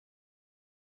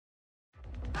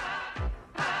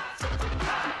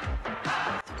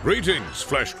Greetings,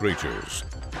 flesh creatures.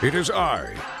 It is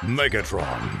I,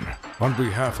 Megatron. On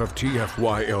behalf of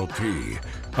TFYLP,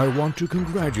 I want to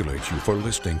congratulate you for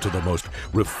listening to the most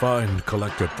refined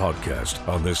collected podcast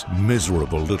on this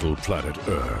miserable little planet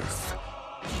Earth.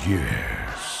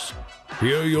 Yes.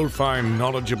 Here you'll find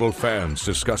knowledgeable fans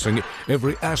discussing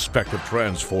every aspect of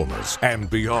Transformers and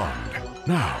beyond.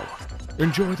 Now,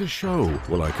 enjoy the show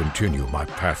while I continue my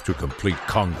path to complete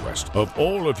conquest of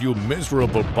all of you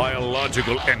miserable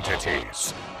biological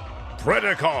entities.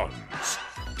 Predacons,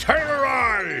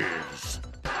 terrorize!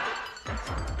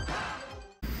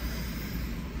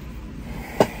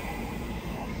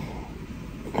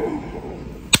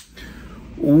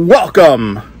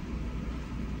 Welcome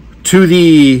to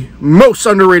the most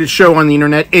underrated show on the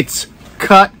internet. It's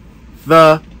Cut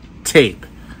the Tape.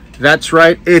 That's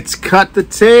right, it's Cut the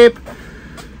Tape.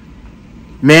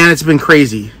 Man, it's been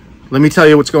crazy. Let me tell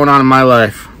you what's going on in my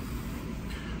life.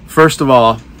 First of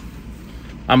all,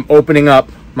 I'm opening up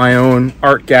my own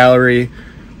art gallery.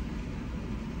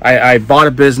 I bought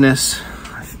a business.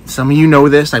 Some of you know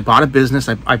this. I bought a business.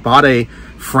 I bought a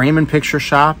frame and picture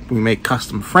shop. We make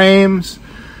custom frames,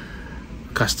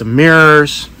 custom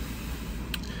mirrors,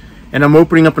 and I'm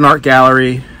opening up an art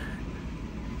gallery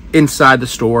inside the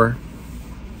store.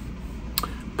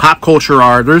 Pop culture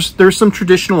art. There's some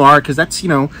traditional art because that's,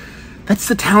 that's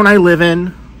the town I live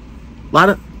in. A lot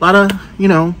of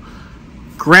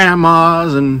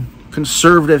grandmas and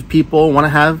conservative people want to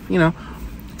have,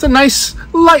 it's a nice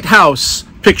lighthouse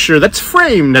picture that's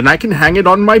framed and I can hang it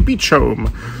on my beach home.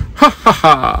 Ha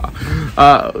ha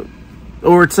ha.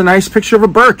 Or it's a nice picture of a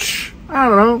birch. I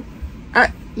don't know.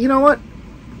 You know what?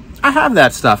 I have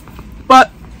that stuff. But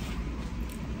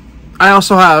I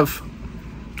also have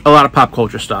a lot of pop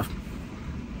culture stuff.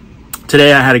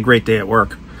 Today I had a great day at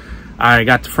work. I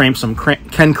got to frame some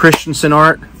Ken Christensen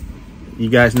art. You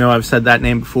guys know I've said that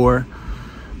name before.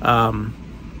 I've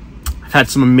had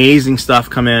some amazing stuff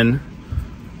come in.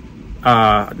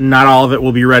 Not all of it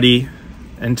will be ready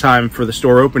in time for the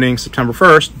store opening September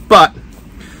 1st, but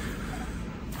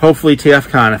hopefully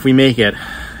TFCon, if we make it,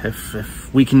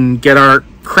 if we can get our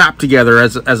crap together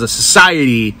as a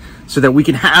society so that we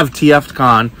can have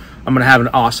TFCon, I'm going to have an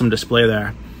awesome display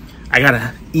there. I got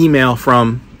an email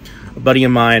from a buddy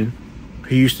of mine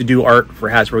who used to do art for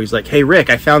Hasbro. He's like, hey,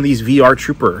 Rick, I found these VR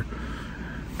Trooper.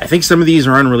 I think some of these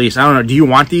are unreleased. I don't know. Do you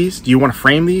want these? Do you want to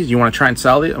frame these? Do you want to try and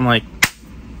sell these? I'm like,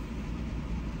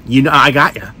 I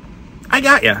got you. I'm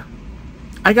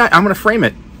going to frame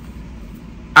it.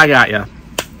 I got you.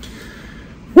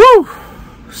 Woo!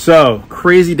 So,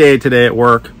 crazy day today at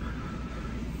work.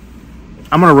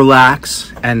 I'm going to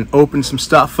relax and open some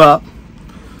stuff up.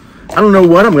 I don't know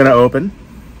what I'm going to open,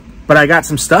 but I got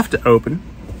some stuff to open.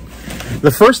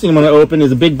 The first thing I'm going to open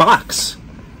is a big box.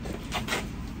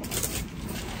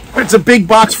 It's a big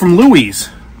box from Louis.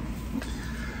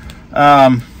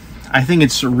 I think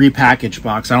it's a repackaged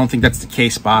box. I don't think that's the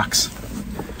case box.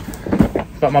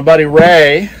 But my buddy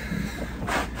Ray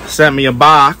sent me a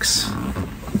box.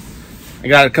 I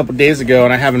got it a couple days ago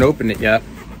and I haven't opened it yet.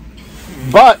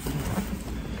 But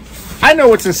I know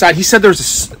what's inside. He said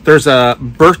there's a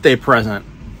birthday present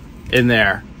in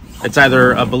there. It's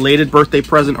either a belated birthday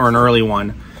present or an early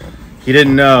one. He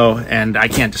didn't know, and I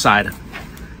can't decide.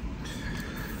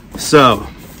 So,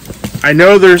 I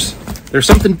know there's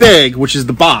something big, which is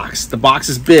the box. The box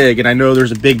is big, and I know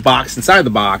there's a big box inside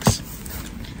the box.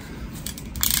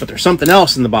 But there's something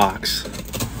else in the box.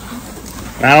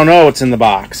 And I don't know what's in the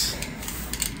box.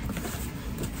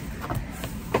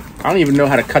 I don't even know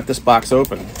how to cut this box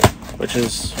open, which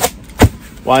is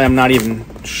why I'm not even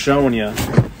showing you.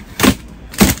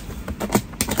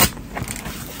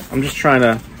 I'm just trying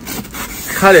to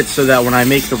cut it so that when I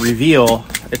make the reveal,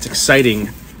 it's exciting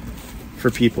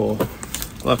for people.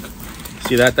 Look,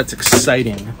 see that? That's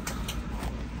exciting.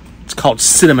 It's called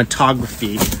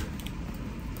cinematography.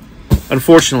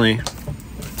 Unfortunately,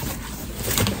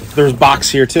 there's box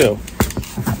here too.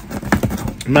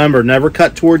 Remember, never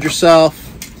cut towards yourself.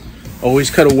 Always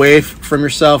cut away from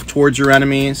yourself towards your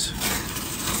enemies.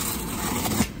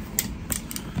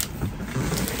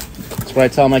 That's what I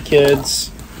tell my kids.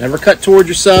 Never cut towards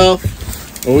yourself.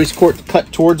 Always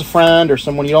cut towards a friend or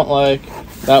someone you don't like.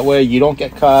 That way you don't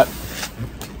get cut.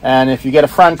 And if you get a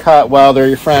friend cut, well, they're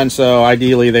your friend, so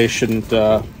ideally they shouldn't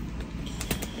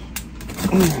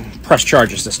press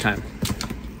charges this time.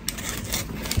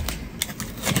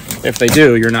 If they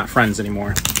do, you're not friends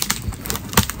anymore.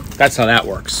 That's how that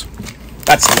works.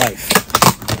 That's life.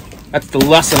 That's the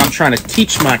lesson I'm trying to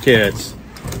teach my kids.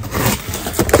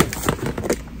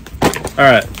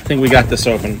 Alright, I think we got this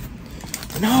open.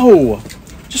 No!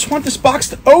 Just want this box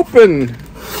to open!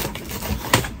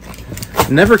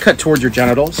 Never cut towards your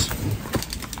genitals.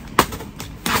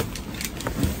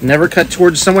 Never cut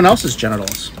towards someone else's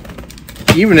genitals,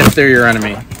 even if they're your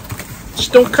enemy.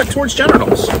 Just don't cut towards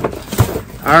genitals.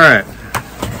 All right.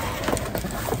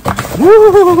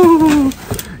 Woo!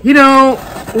 You know,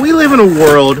 we live in a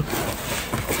world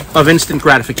of instant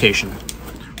gratification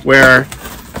where,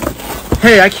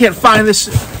 hey, I can't find this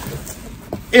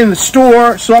in the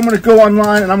store, so I'm going to go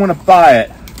online and I'm going to buy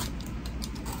it.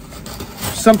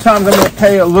 Sometimes I'm going to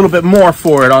pay a little bit more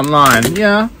for it online,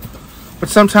 yeah. But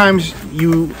sometimes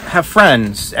you have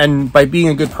friends, and by being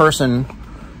a good person,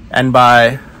 and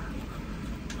by,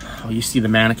 oh, you see the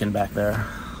mannequin back there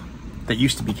that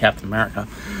used to be Captain America.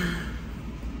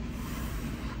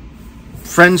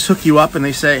 Friends hook you up and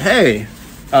they say, hey,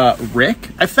 Rick,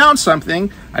 I found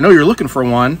something. I know you're looking for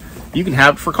one. You can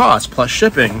have it for cost, plus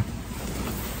shipping.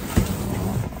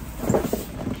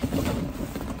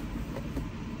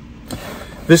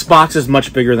 This box is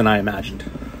much bigger than I imagined.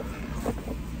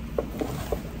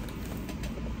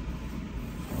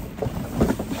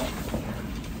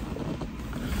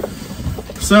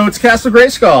 So it's Castle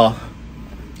Grayskull.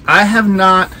 I have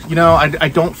not, you know, I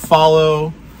don't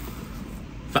follow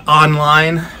the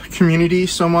online community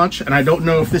so much, and I don't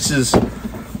know if this is,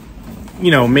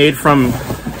 you know, made from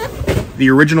the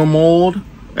original mold.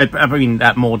 I mean,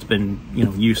 that mold's been, you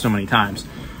know, used so many times.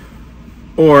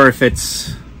 Or if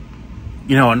it's,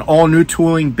 you know, an all-new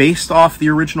tooling based off the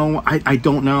original. I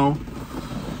don't know.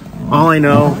 All I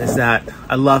know is that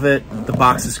I love it. The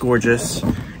box is gorgeous.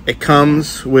 It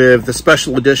comes with the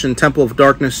special edition Temple of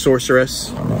Darkness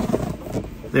Sorceress.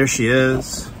 There she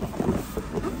is.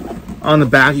 On the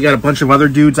back, you got a bunch of other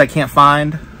dudes I can't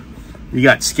find. You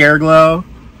got Scareglow.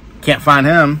 Can't find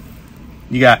him.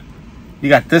 You got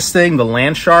this thing, the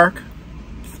Land Shark.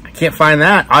 I can't find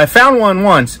that. I found one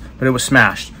once, but it was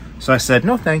smashed. So I said,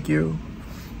 no, thank you.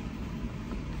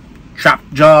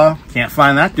 Chopped Jaw. Can't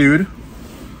find that dude.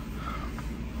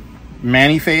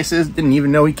 Manny Faces. Didn't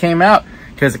even know he came out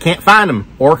because I can't find him.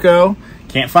 Orko.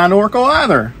 Can't find Orko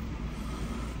either.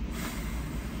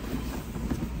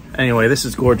 Anyway, this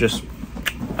is gorgeous.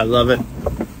 I love it.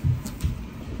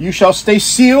 You shall stay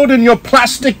sealed in your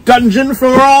plastic dungeon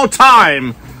for all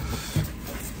time.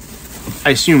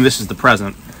 I assume this is the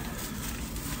present.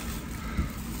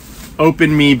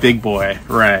 Open me, big boy,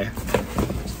 Ray.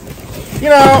 You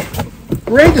know,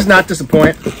 Ray does not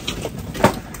disappoint.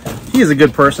 He is a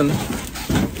good person.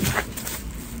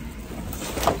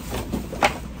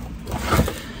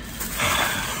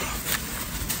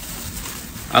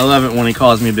 I love it when he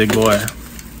calls me big boy.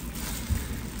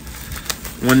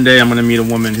 One day I'm going to meet a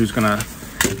woman who's going to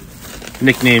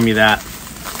nickname me that.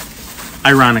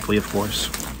 Ironically, of course.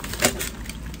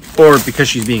 Or because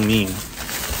she's being mean.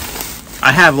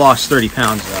 I have lost 30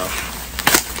 pounds, though.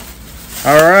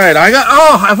 Alright,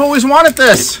 I've always wanted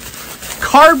this!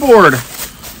 Cardboard!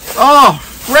 Oh,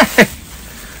 Ray!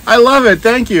 I love it,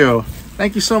 thank you.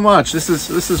 Thank you so much. This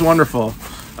is wonderful.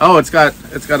 Oh, it's got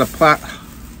a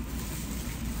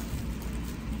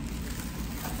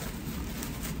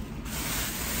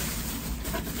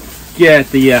Get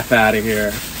the F out of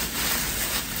here.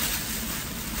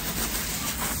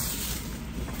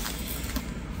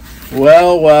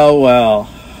 Well, well, well.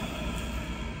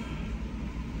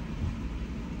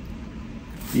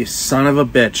 You son of a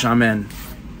bitch, I'm in.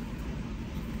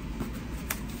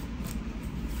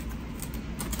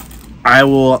 I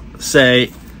will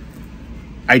say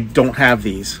I don't have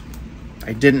these.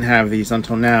 I didn't have these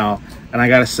until now. And I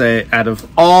gotta say, out of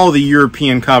all the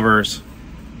European covers,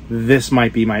 this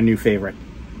might be my new favorite.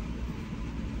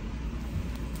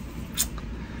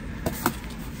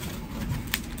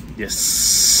 You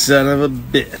son of a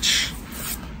bitch.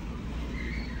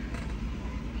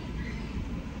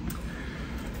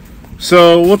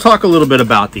 So we'll talk a little bit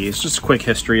about these. Just a quick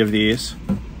history of these.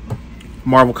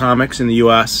 Marvel Comics in the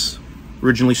US,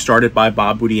 originally started by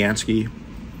Bob Budiansky,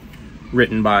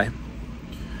 written by.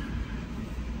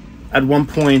 At one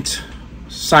point,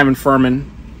 Simon Furman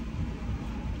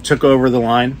took over the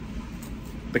line,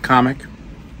 the comic.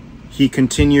 He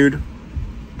continued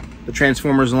the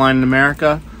Transformers line in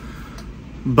America,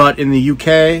 but in the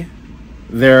UK,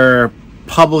 their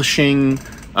publishing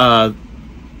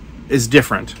is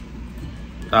different.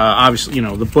 Obviously, you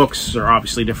know, the books are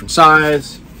obviously different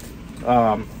size.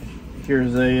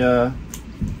 Here's a,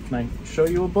 can I show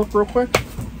you a book real quick?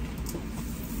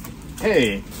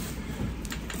 Hey,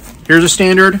 here's a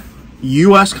standard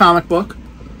US comic book.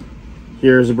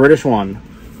 Here's a British one.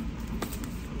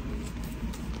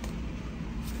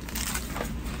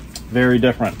 Very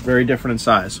different in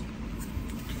size.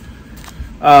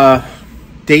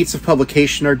 Dates of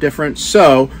publication are different.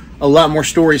 So a lot more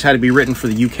stories had to be written for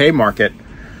the UK market.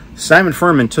 Simon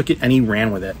Furman took it and he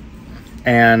ran with it.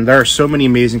 And there are so many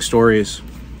amazing stories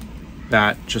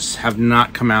that just have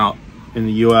not come out in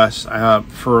the US.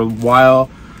 For a while,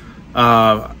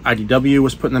 IDW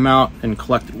was putting them out in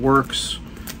collected works.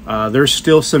 There's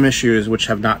still some issues which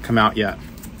have not come out yet.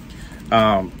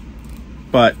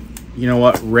 But you know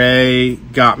what? Ray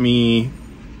got me,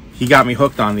 he got me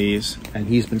hooked on these, and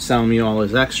he's been selling me all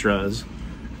his extras.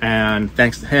 And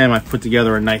thanks to him, I've put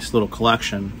together a nice little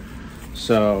collection.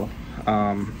 So,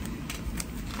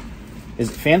 is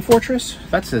it Fan Fortress?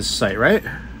 That's his site, right?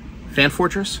 Fan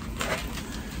Fortress?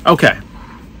 Okay.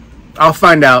 I'll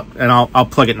find out, and I'll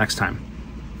plug it next time.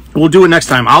 We'll do it next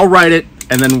time. I'll write it,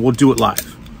 and then we'll do it live.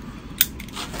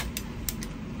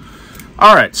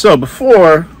 All right, so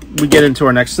before we get into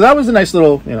our next... So that was a nice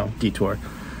little, detour.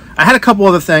 I had a couple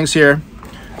other things here.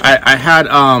 I had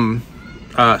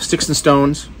Sticks and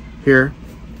Stones here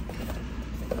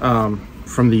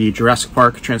from the Jurassic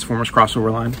Park Transformers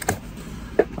crossover line.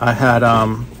 I had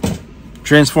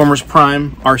Transformers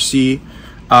Prime RC,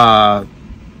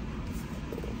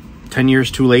 10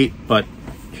 years too late, but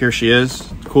here she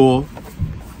is. Cool.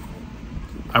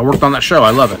 I worked on that show.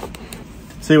 I love it.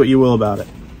 Say what you will about it.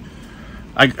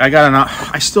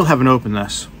 I still haven't opened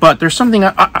this, but there's something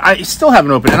I still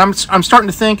haven't opened, and I'm starting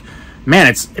to think, man,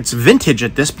 it's vintage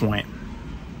at this point.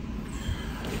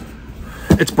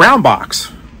 It's Brown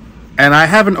Box, and I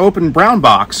haven't opened Brown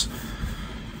Box.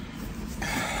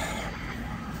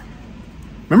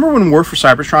 Remember when War for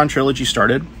Cybertron trilogy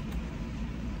started?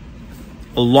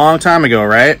 A long time ago,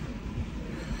 right?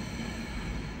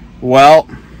 Well,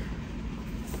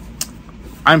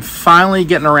 I'm finally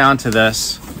getting around to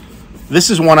this. This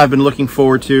is one I've been looking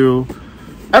forward to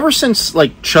ever since,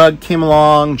 like, Chug came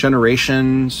along,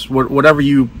 Generations, whatever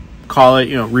you call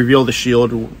it, Reveal the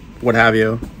Shield, what have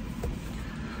you.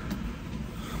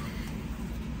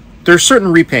 There's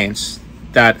certain repaints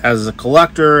that, as a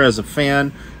collector, as a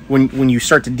fan, when you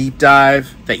start to deep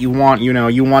dive, that you want,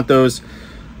 you want those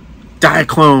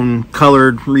Diaclone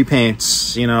colored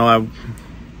repaints.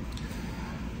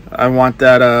 I want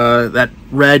that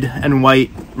red and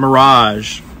white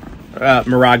Mirage.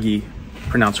 Miragi,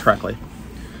 pronounced correctly.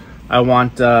 I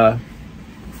want a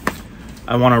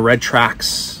Red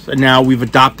Tracks, and now we've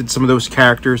adopted some of those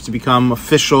characters to become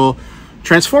official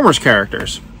Transformers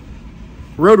characters.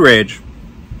 Road Rage,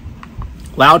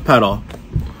 Loud Pedal,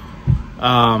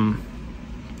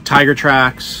 Tiger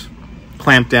Tracks,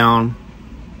 Clampdown.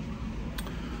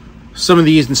 Some of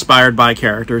these inspired by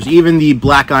characters, even the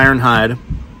Black Ironhide,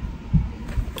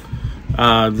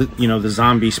 the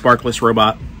zombie sparkless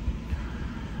robot.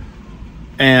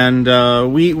 And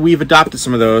we've adopted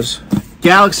some of those.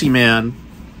 Galaxy Man.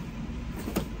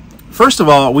 First of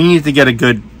all, we need to get a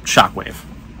good Shockwave.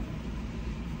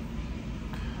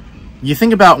 You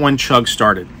think about when Chug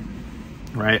started,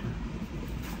 right?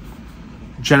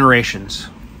 Generations.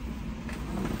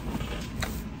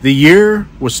 The year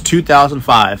was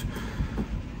 2005.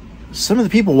 Some of the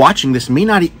people watching this may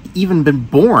not even been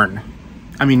born.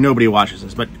 I mean, nobody watches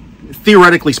this, but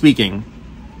theoretically speaking,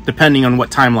 depending on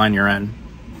what timeline you're in,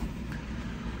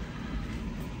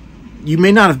 you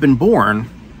may not have been born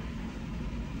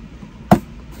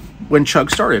when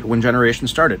Chug started, when Generation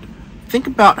started. Think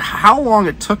about how long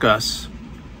it took us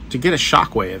to get a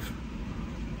Shockwave.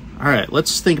 All right,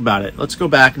 let's think about it. Let's go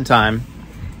back in time.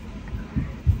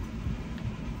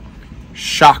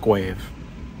 Shockwave.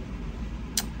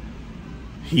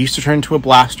 He used to turn into a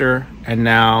blaster, and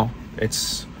now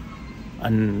it's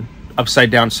an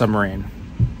upside-down submarine.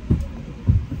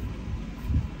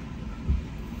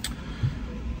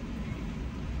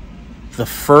 The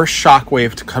first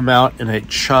Shockwave to come out in a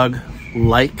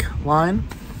Chug-like line.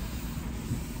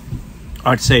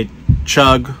 I'd say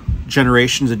Chug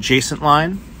Generations adjacent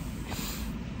line.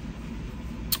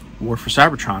 War for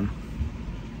Cybertron.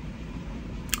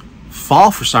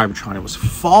 Fall for Cybertron. It was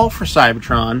Fall for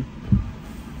Cybertron.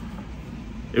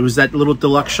 It was that little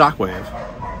deluxe Shockwave,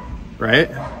 right?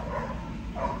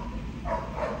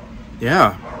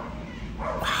 Yeah.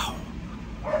 Wow.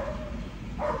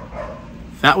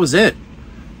 That was it.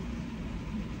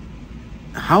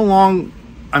 How long?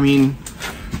 I mean,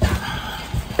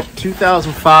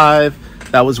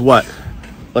 2005. That was what?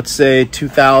 Let's say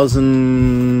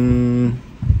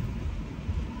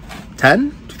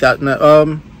 2010?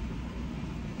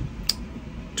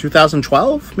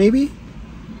 2012, maybe?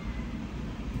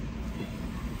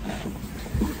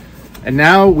 And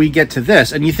now we get to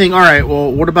this, and you think, all right,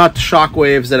 well, what about the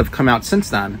Shockwaves that have come out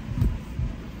since then?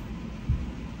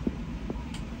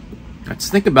 Let's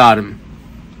think about them.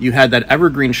 You had that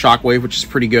Evergreen Shockwave, which is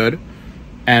pretty good,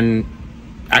 and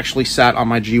actually sat on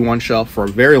my G1 shelf for a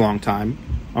very long time,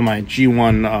 on my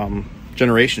G1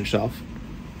 generation shelf.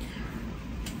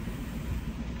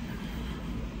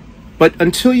 But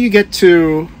until you get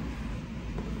to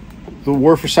the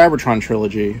War for Cybertron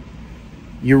trilogy,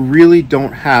 you really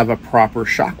don't have a proper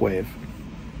Shockwave.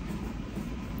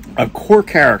 A core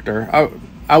character,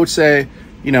 I would say,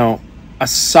 you know, a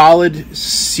solid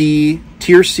C,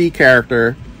 tier C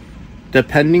character,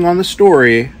 depending on the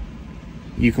story,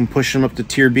 you can push him up to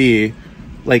tier B,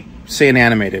 like, say, an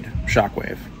animated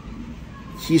Shockwave.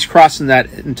 He's crossing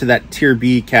that into that tier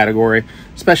B category,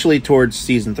 especially towards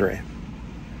season 3.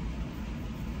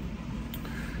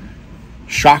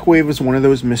 Shockwave was one of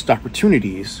those missed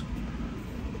opportunities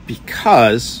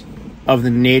because of the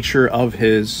nature of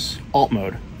his alt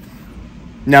mode.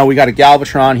 Now, we got a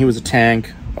Galvatron, he was a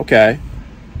tank, okay.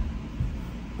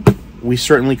 We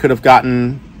certainly could have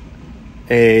gotten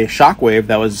a Shockwave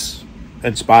that was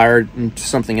inspired into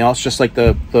something else, just like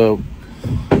the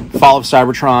Fall of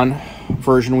Cybertron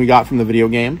version we got from the video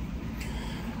game.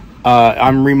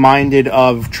 I'm reminded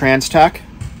of Transtech.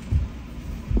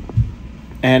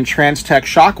 And Transtech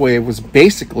Shockwave was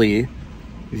basically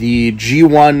the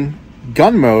G1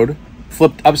 gun mode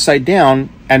flipped upside down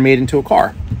and made into a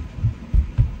car.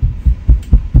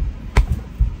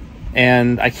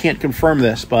 And I can't confirm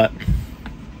this, but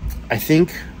I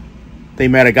think they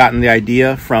might have gotten the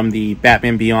idea from the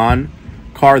Batman Beyond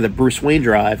car that Bruce Wayne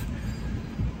drive.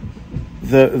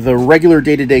 The regular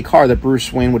day-to-day car that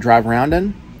Bruce Wayne would drive around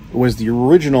in was the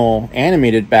original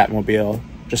animated Batmobile,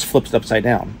 just flipped upside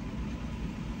down.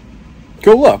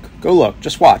 Go look,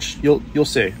 just watch. You'll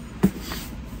see.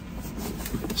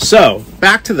 So,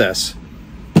 back to this.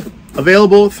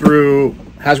 Available through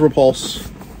Hasbro Pulse.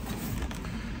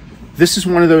 This is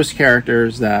one of those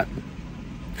characters that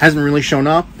hasn't really shown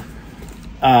up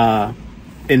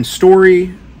in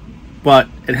story, but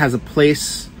it has a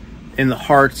place in the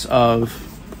hearts of,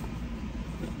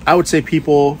 I would say,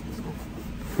 people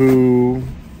who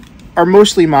are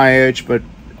mostly my age, but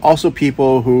also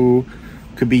people who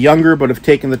could be younger but have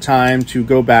taken the time to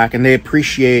go back and they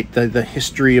appreciate the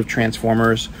history of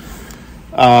Transformers.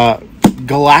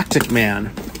 Galactic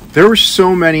Man. There were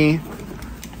so many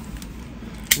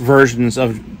versions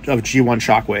of G1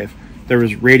 Shockwave. There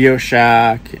was Radio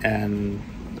Shack, and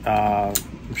I'm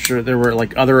sure there were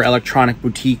like other electronic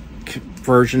boutique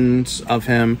versions of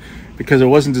him, because it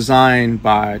wasn't designed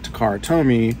by Takara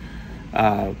Tomy.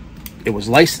 It was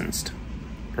licensed,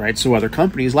 right? So other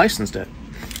companies licensed it.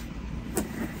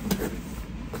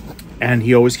 And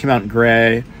he always came out in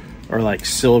gray or like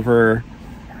silver,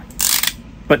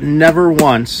 but never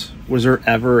once was there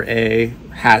ever a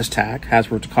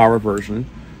Hasbro Takara version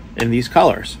in these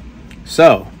colors.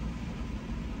 So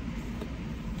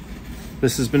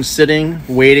this has been sitting,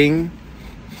 waiting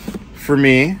for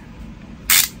me,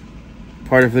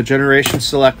 part of the Generation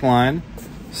Select line,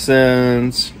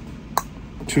 since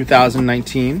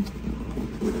 2019.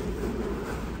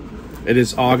 It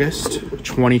is August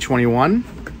 2021.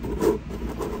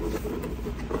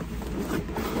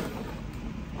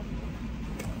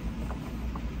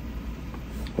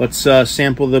 Let's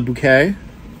sample the bouquet.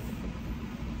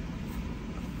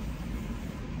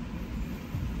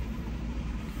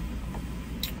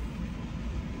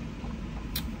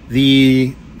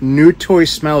 The new toy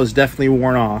smell is definitely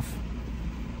worn off.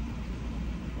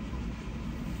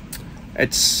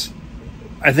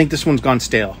 I think this one's gone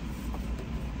stale.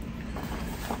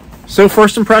 So,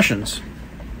 first impressions.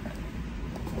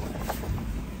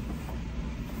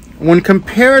 When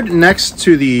compared next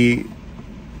to the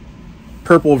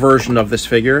purple version of this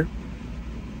figure,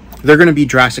 they're going to be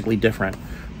drastically different.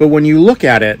 But when you look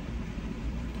at it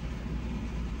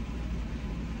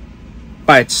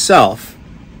by itself,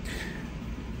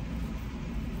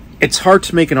 it's hard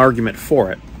to make an argument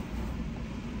for it.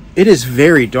 It is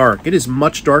very dark. It is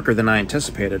much darker than I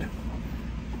anticipated.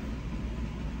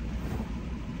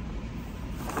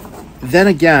 Then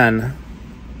again,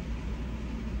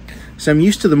 so I'm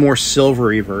used to the more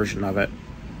silvery version of it.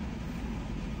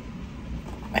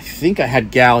 I think I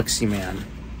had Galaxy Man,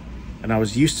 and I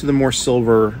was used to the more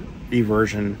silvery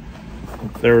version.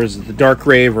 There was the dark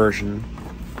gray version,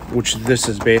 which this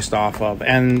is based off of,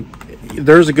 and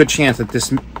there's a good chance that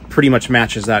this pretty much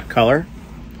matches that color.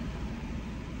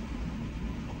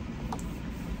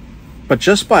 But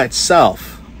just by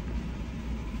itself,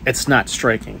 it's not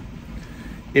striking.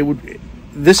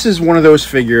 This is one of those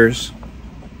figures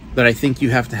that I think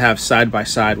you have to have side by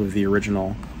side with the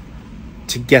original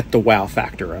to get the wow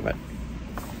factor of it.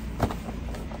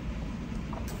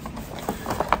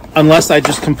 Unless I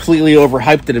just completely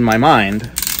overhyped it in my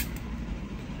mind.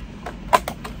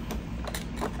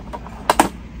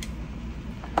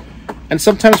 And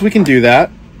sometimes we can do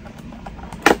that.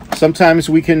 Sometimes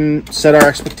we can set our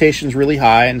expectations really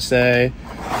high and say,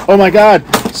 oh my God,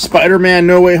 Spider-Man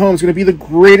No Way Home is going to be the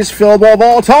greatest film of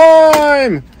all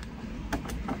time!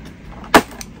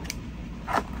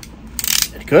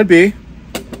 It could be.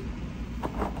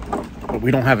 But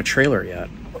we don't have a trailer yet.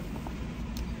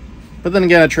 But then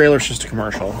again, a trailer's just a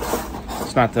commercial.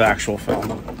 It's not the actual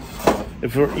film.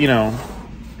 If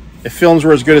if films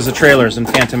were as good as the trailers, then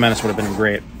Phantom Menace would have been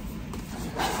great.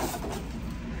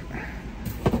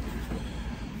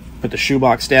 Put the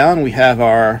shoebox down. We have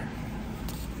our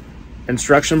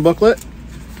instruction booklet.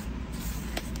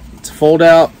 It's a fold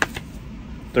out.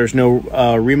 There's no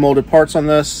remolded parts on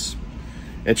this.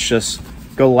 It's just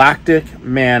Galactic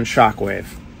Man Shockwave.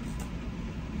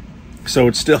 So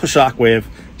it's still Shockwave.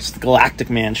 It's the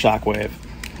Galactic Man Shockwave.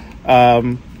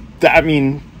 I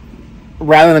mean,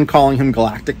 rather than calling him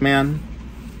Galactic Man,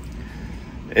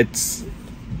 it's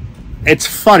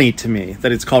funny to me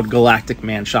that it's called Galactic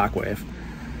Man Shockwave.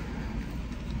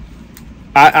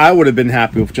 I would have been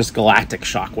happy with just Galactic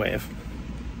Shockwave.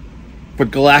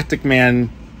 But Galactic Man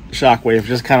Shockwave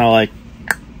just kind of like,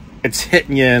 it's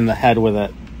hitting you in the head with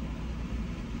it.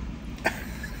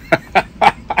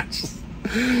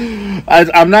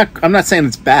 I'm not saying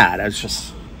it's bad.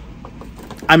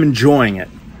 I'm enjoying it.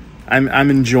 I'm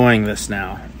enjoying this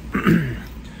now.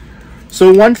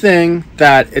 So one thing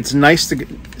that it's nice to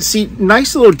see,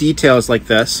 nice little details like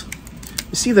this.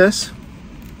 You see this?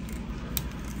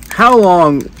 How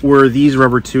long were these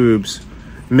rubber tubes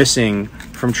missing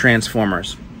from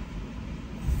Transformers?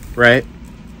 Right?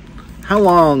 How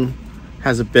long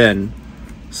has it been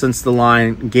since the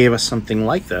line gave us something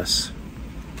like this?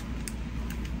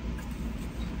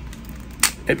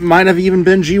 It might have even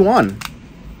been G1.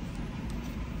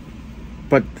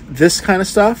 But this kind of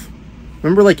stuff,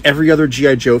 remember like every other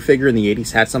G.I. Joe figure in the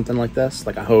 80s had something like this?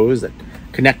 Like a hose that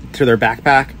connected to their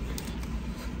backpack?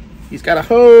 He's got a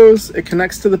hose. It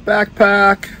connects to the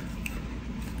backpack.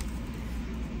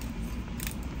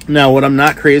 Now, what I'm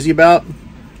not crazy about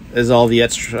is all the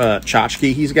extra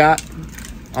tchotchke he's got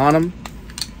on him.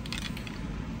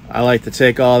 I like to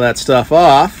take all that stuff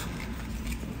off.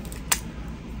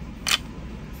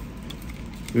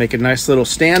 Make a nice little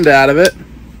stand out of it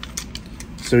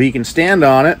so he can stand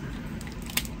on it.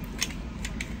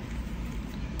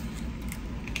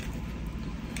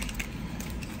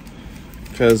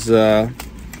 Because, there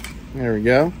we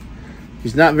go.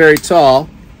 He's not very tall.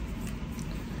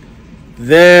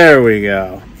 There we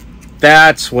go.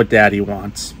 That's what Daddy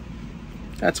wants.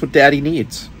 That's what Daddy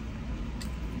needs.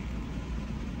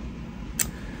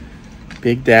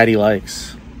 Big Daddy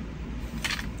likes.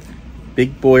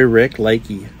 Big boy Rick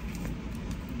likey.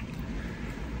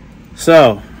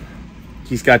 So,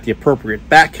 he's got the appropriate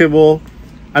back kibble.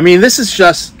 I mean, this is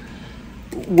just...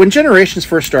 When Generations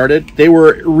first started, they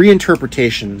were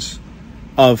reinterpretations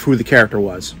of who the character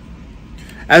was.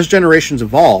 As Generations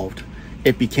evolved,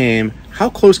 it became, how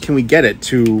close can we get it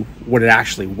to what it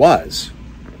actually was?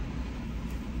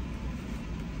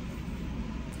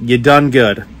 You done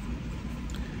good.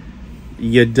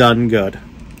 You done good.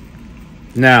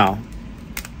 Now,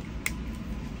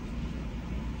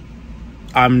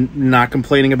 I'm not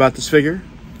complaining about this figure.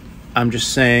 I'm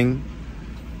just saying,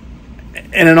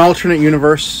 in an alternate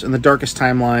universe, in the darkest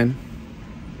timeline,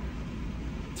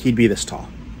 he'd be this tall.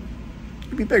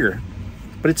 He'd be bigger.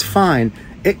 But it's fine.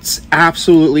 It's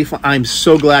absolutely fine. I'm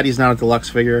so glad he's not a deluxe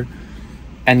figure.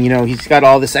 And, you know, he's got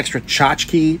all this extra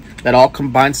tchotchke that all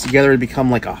combines together to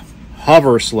become like a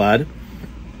hover sled.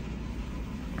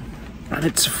 And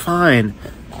it's fine.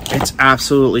 It's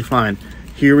absolutely fine.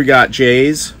 Here we got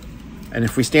Jay's. And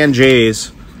if we stand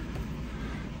Jay's,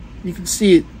 you can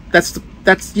see that's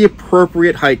the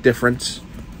appropriate height difference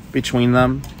between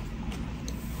them.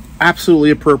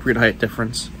 Absolutely appropriate height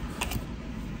difference.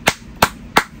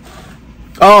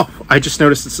 Oh, I just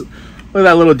noticed this. Look at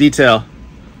that little detail.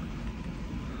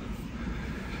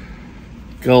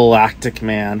 Galactic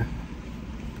Man.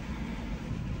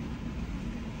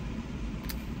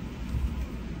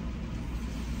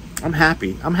 I'm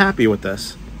happy. I'm happy with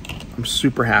this. I'm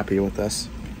super happy with this.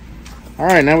 All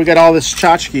right, now we got all this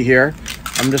tchotchke here.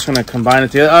 I'm just going to combine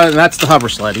it together. And that's the hover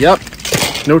sled. Yep.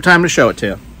 No time to show it to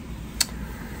you.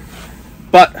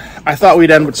 But I thought we'd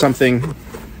end with something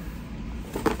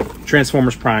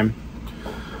Transformers Prime.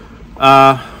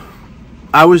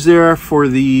 I was there for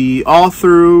all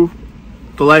through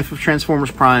the life of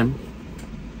Transformers Prime.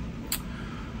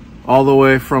 All the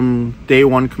way from day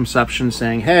one conception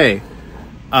saying, hey,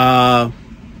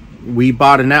 we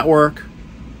bought a network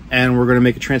and we're going to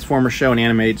make a Transformers show and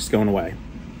animate just going away.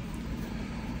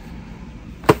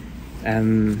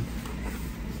 And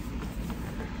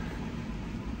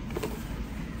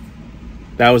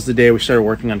that was the day we started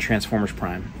working on Transformers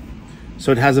Prime.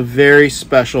 So it has a very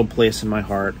special place in my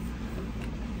heart.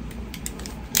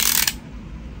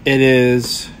 It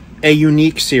is a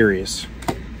unique series.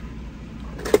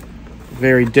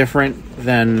 Very different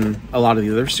than a lot of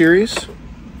the other series.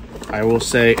 I will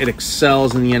say it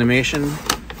excels in the animation,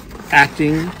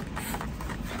 acting,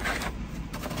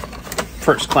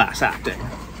 first class acting.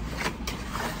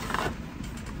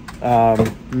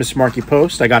 Miss Marky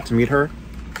Post, I got to meet her.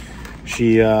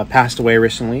 She passed away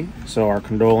recently, so our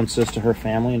condolences to her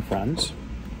family and friends.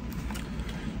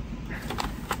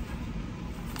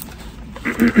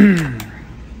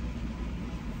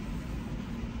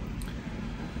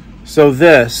 So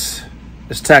this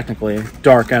is technically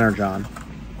Dark Energon.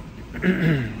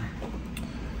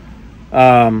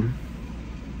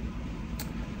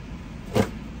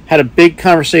 Had a big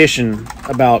conversation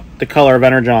about the color of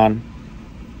Energon.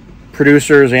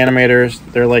 Producers, animators,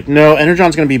 they're like, no,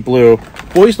 Energon's going to be blue.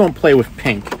 Boys don't play with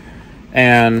pink.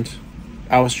 And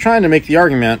I was trying to make the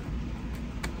argument,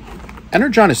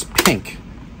 Energon is pink.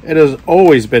 It has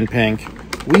always been pink.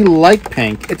 We like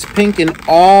pink. It's pink in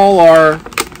all our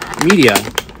media.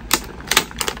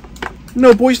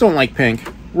 No, boys don't like pink.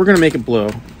 We're going to make it blue.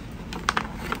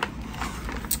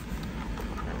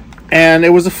 And it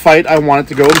was a fight I wanted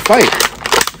to go and fight.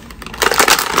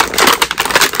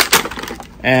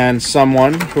 And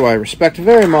someone who I respect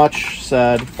very much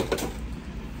said,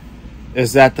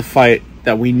 is that the fight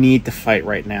that we need to fight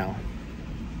right now?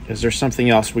 Is there something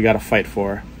else we got to fight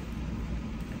for?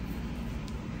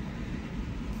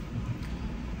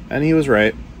 And he was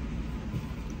right.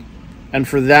 And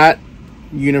for that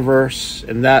universe,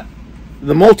 and that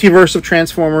the multiverse of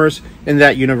Transformers in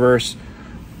that universe,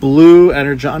 blue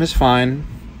Energon is fine.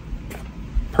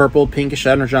 Purple, pinkish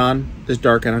Energon is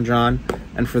Dark Energon.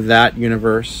 And for that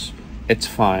universe, it's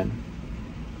fine.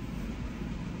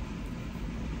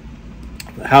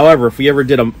 However, if we ever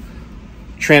did a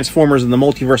Transformers in the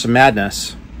Multiverse of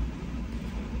Madness,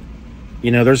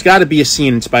 you know, there's got to be a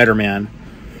scene in Spider-Man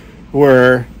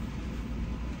where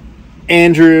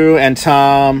Andrew and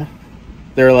Tom,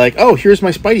 they're like, oh, here's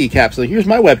my Spidey capsule, here's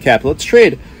my web capsule, let's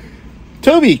trade.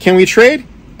 Toby, can we trade?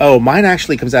 Oh, mine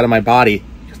actually comes out of my body.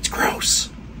 It's gross.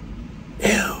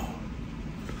 Ew.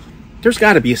 There's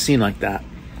got to be a scene like that.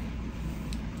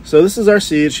 So this is our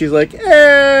seed. She's like,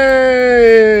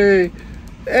 hey,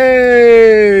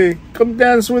 hey, come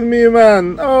dance with me,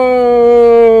 man.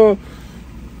 Oh.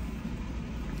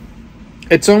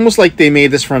 It's almost like they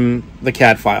made this from the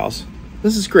CAD files.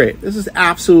 This is great. This is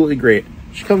absolutely great.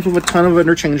 She comes with a ton of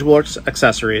interchangeable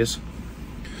accessories.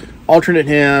 Alternate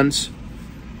hands.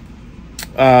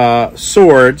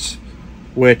 Swords,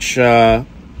 which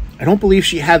I don't believe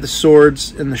she had the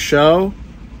swords in the show.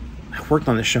 I worked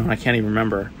on the show and I can't even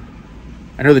remember.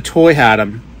 I know the toy had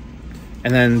them,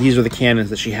 and then these are the cannons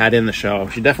that she had in the show.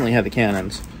 She definitely had the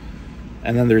cannons.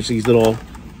 And then there's these little,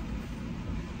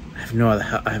 I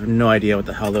have no idea what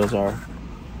the hell those are.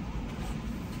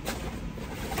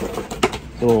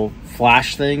 Little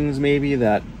flash things, maybe,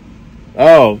 that...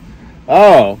 Oh,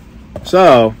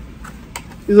 so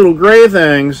these little gray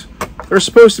things, they're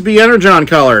supposed to be Energon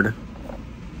colored.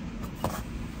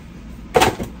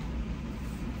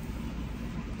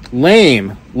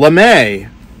 Lame. LeMay.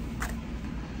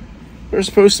 They're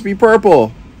supposed to be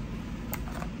purple.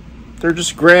 They're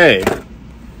just gray.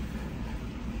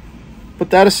 Put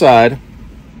that aside,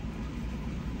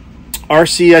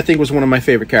 RC, I think, was one of my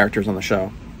favorite characters on the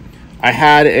show. I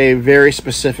had a very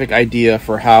specific idea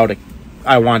for how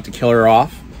I wanted to kill her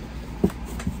off.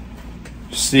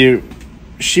 See,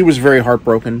 she was very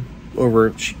heartbroken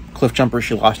over Cliffjumper.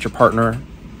 She lost her partner.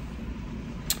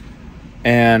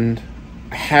 And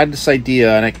I had this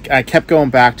idea, and I kept going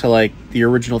back to, like, the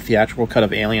original theatrical cut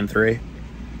of Alien 3.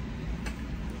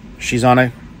 She's on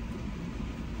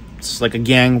it's like a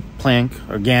gangplank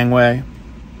or gangway,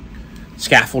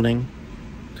 scaffolding.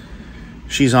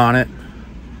 She's on it,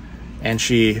 and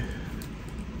she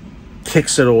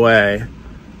kicks it away,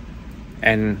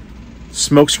 and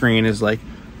Smokescreen is like,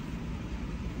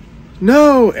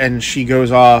 no, and she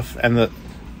goes off, and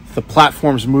the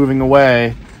platform's moving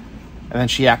away, and then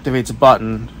she activates a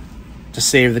button to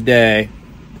save the day.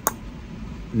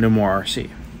 No more RC.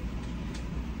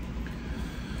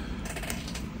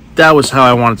 That was how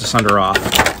I wanted to send her off.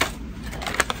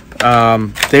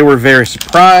 They were very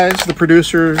surprised, the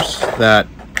producers, that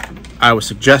I was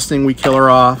suggesting we kill her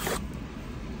off.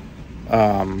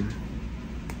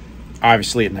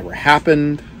 Obviously, it never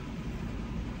happened.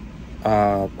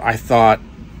 I thought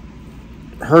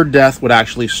her death would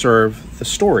actually serve the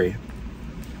story.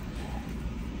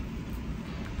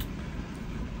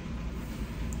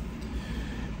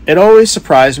 It always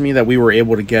surprised me that we were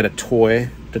able to get a toy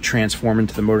to transform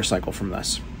into the motorcycle from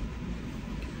this.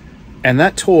 And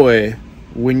that toy,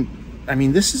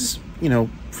 this is,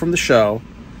 from the show,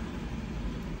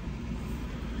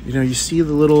 you see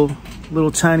the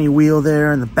little tiny wheel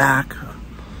there in the back.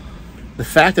 The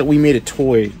fact that we made a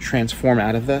toy transform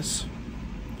out of this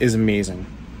is amazing.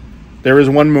 There was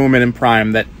one moment in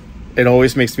Prime that it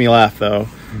always makes me laugh, though,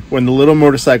 when the little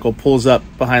motorcycle pulls up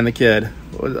behind the kid.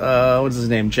 What's his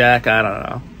name? Jack? I don't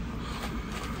know.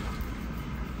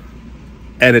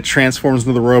 And it transforms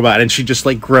into the robot, and she just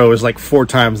grows 4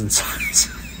 times in size.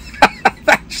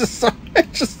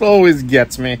 It just always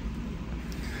gets me.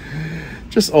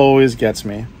 Just always gets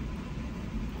me.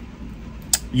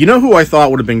 You know who I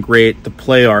thought would have been great to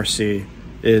play RC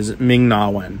is Ming-Na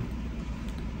Wen.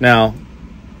 Now,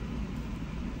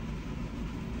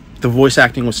 the voice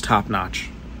acting was top-notch.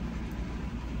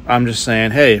 I'm just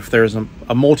saying, hey, if there's a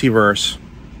multiverse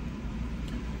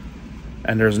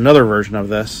and there's another version of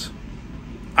this,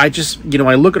 I just,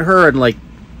 I look at her and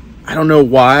I don't know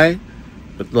why,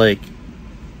 but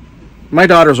my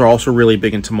daughters are also really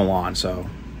big into Milan, so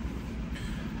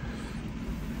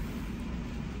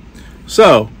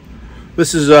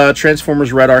this is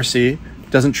Transformers Red RC.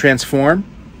 Doesn't transform.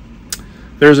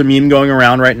 There's a meme going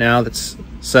around right now that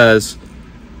says,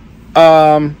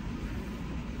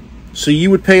 so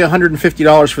you would pay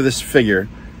 $150 for this figure?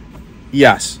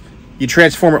 Yes. You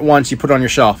transform it once, you put it on your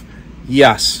shelf?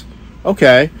 Yes.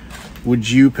 Okay. Would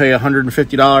you pay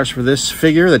 $150 for this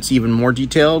figure that's even more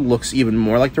detailed, looks even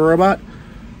more like the robot?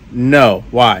 No.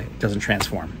 Why? It doesn't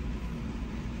transform.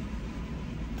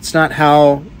 It's not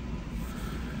how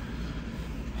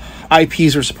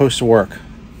IPs are supposed to work.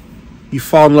 You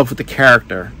fall in love with the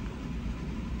character.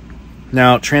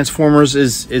 Now, Transformers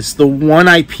is the one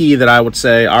IP that I would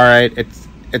say, all right,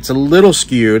 it's a little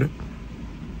skewed,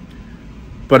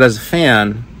 but as a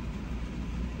fan,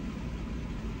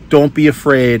 don't be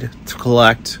afraid to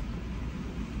collect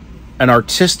an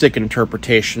artistic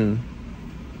interpretation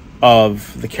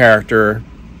of the character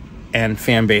and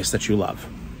fan base that you love.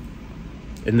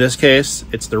 In this case,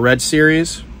 it's the Red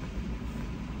series,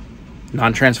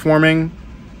 non-transforming.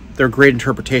 They're great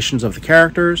interpretations of the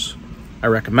characters. I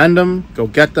recommend them. Go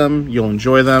get them. You'll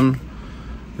enjoy them.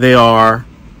 They are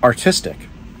artistic.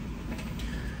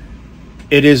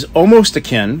 It is almost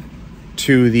akin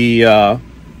to the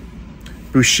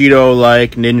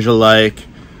Bushido-like, ninja-like,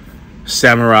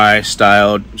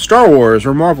 samurai-styled Star Wars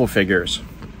or Marvel figures.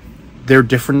 They're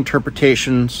different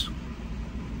interpretations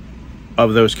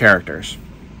of those characters.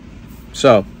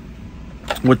 So,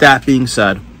 with that being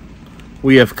said,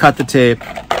 we have cut the tape.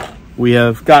 We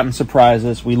have gotten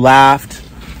surprises. We laughed.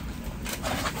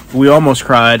 We almost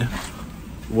cried.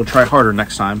 We'll try harder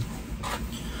next time.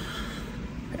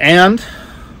 And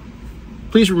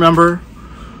please remember,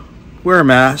 wear a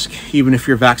mask, even if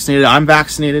you're vaccinated. I'm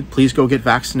vaccinated. Please go get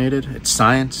vaccinated. It's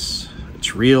science.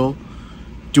 It's real.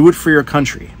 Do it for your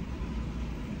country.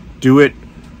 Do it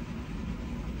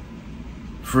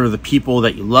for the people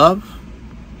that you love,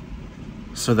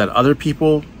 so that other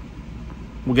people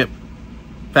will get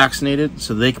vaccinated,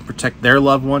 so they can protect their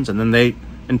loved ones, and then they,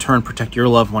 in turn, protect your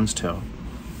loved ones too.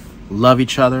 Love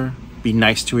each other. Be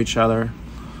nice to each other.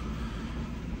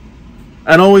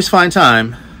 And always find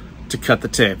time to cut the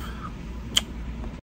tape.